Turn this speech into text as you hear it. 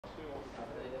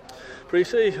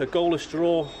Preecy, a goalless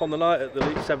draw on the night at the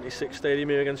Leap76 Stadium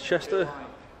here against Chester.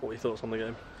 What were your thoughts on the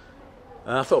game?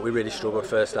 I thought we really struggled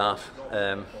first half.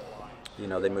 You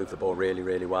know, they moved the ball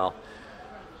really well.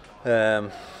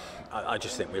 I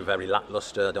just think we were very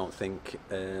lacklustre. I don't think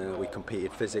we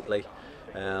competed physically.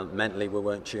 Mentally we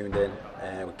weren't tuned in.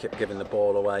 We kept giving the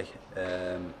ball away.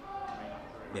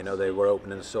 You know, they were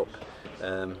opening us up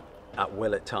at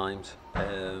will at times.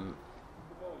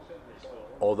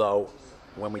 Although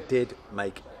when we did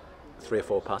make 3 or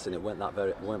 4 passes, it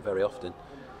weren't very often.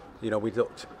 You know, we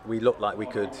looked like we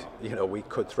could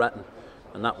threaten,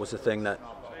 and that was the thing that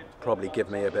probably gave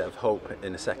me a bit of hope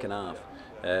in the second half.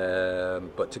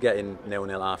 But to get in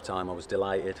 0-0 half time, I was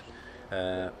delighted.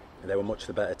 They were much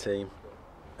the better team.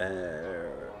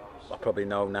 I probably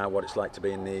know now what it's like to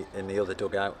be in the other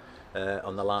dugout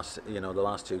on the last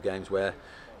 2 games, where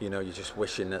you're just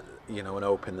wishing that and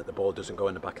hoping that the ball doesn't go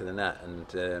in the back of the net.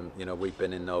 And we've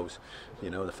been in those, the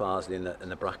Farsley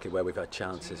and the Brackley, where we've had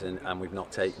chances and we've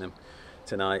not taken them.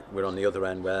 Tonight we're on the other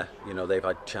end, where they've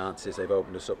had chances, they've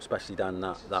opened us up, especially down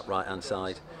that right hand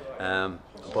side,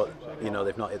 but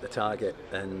they've not hit the target.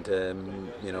 And I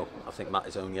think Matt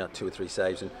has only had 2 or 3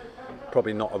 saves, and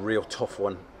probably not a real tough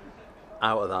one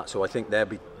out of that. So I think they'll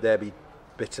be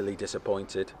bitterly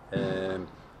disappointed,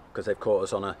 because they've caught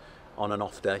us on an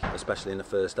off day, especially in the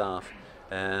first half,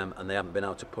 and they haven't been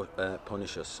able to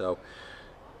punish us. So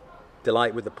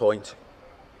delighted with the point.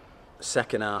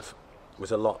 Second half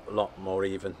was a lot more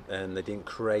even, and they didn't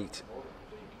create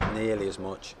nearly as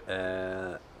much.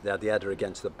 They had the header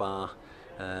against the bar.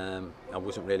 I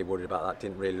wasn't really worried about that.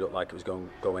 Didn't really look like it was going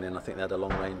in. I think they had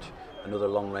another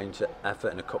long range effort,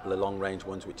 and a couple of long range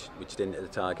ones which didn't hit the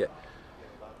target.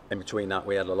 In between that,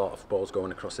 we had a lot of balls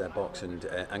going across their box, and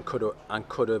could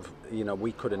have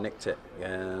we could have nicked it.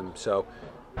 So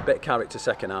a bit of character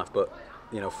second half, but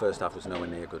first half was nowhere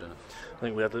near good enough. I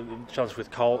think we had the chance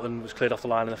with Carlton, was cleared off the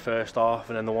line in the first half,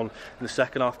 and then the one in the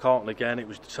second half, Carlton again, it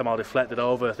was somehow deflected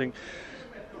over. I think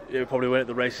it probably went at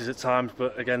the races at times,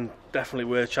 but again, definitely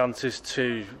were chances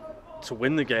to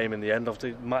win the game in the end.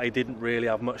 Obviously, Matty didn't really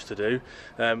have much to do.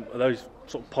 Are those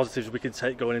sort of positives we can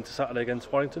take going into Saturday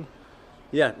against Warrington?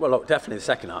 Yeah, well, look, definitely the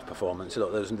second half performance.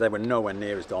 Look, they were nowhere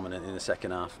near as dominant in the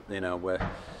second half. Where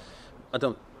I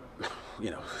don't,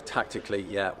 tactically,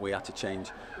 yeah, we had to change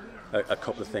a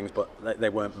couple of things, but they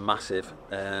weren't massive.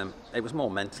 It was more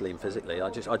mentally and physically. I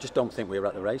just don't think we were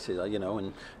at the races.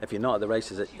 And if you're not at the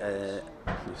races, it's a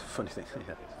funny thing.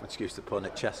 Yeah, excuse the pun,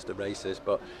 at Chester races,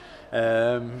 but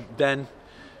then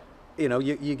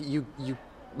you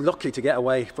lucky to get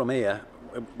away from here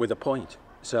with a point.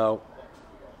 So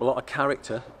a lot of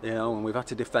character, and we've had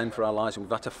to defend for our lives, and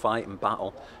we've had to fight and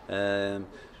battle.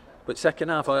 But second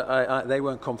half, they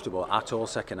weren't comfortable at all.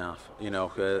 Second half,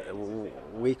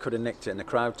 we could have nicked it, and the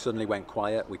crowd suddenly went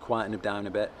quiet. We quietened them down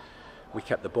a bit. We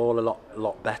kept the ball a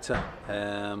lot better.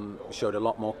 Showed a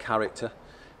lot more character,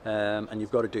 and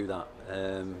you've got to do that.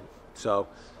 So,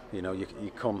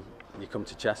 you come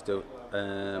to Chester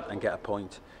and get a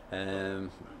point. 9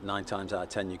 times out of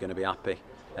 10, you're going to be happy.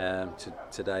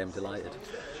 Today, I'm delighted.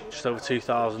 Just over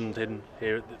 2,000 in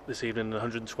here this evening,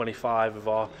 125 of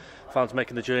our fans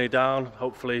making the journey down.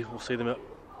 Hopefully we'll see them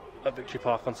at Victory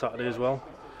Park on Saturday as well.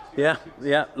 Yeah,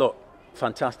 look,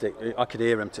 fantastic. I could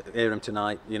hear them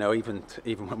tonight, even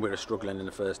when we were struggling in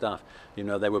the first half.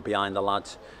 They were behind the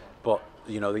lads, but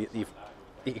you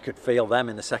could feel them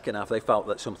in the second half. They felt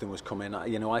that something was coming.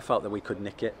 I felt that we could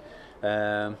nick it.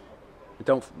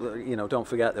 Don't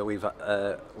forget that we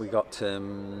got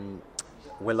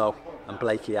Willow and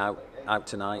Blakey out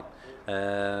tonight.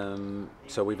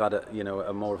 So we've had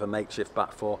a more of a makeshift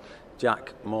back four.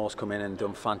 Jack Moore's come in and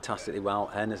done fantastically well.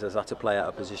 Hennes has had to play out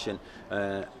of position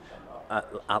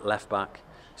at left back.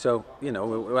 So we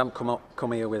haven't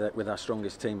come here with our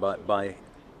strongest team by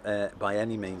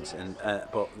any means, and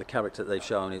but the character that they've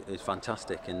shown is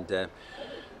fantastic, and it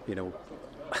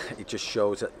just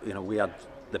shows that we had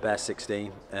the best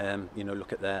 16.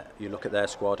 Look at their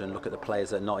squad and look at the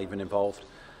players that are not even involved.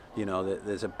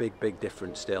 There's a big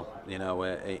difference still.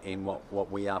 In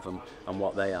what we have and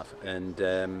what they have,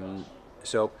 and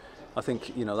so I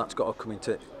think that's got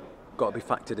to be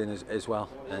factored in as well.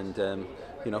 And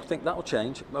I think that'll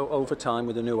change over time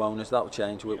with the new owners. That'll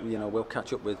change. We'll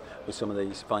catch up with some of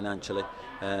these financially,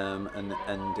 and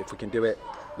if we can do it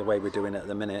the way we're doing it at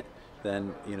the minute,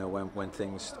 then when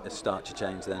things start to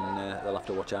change, then they'll have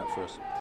to watch out for us.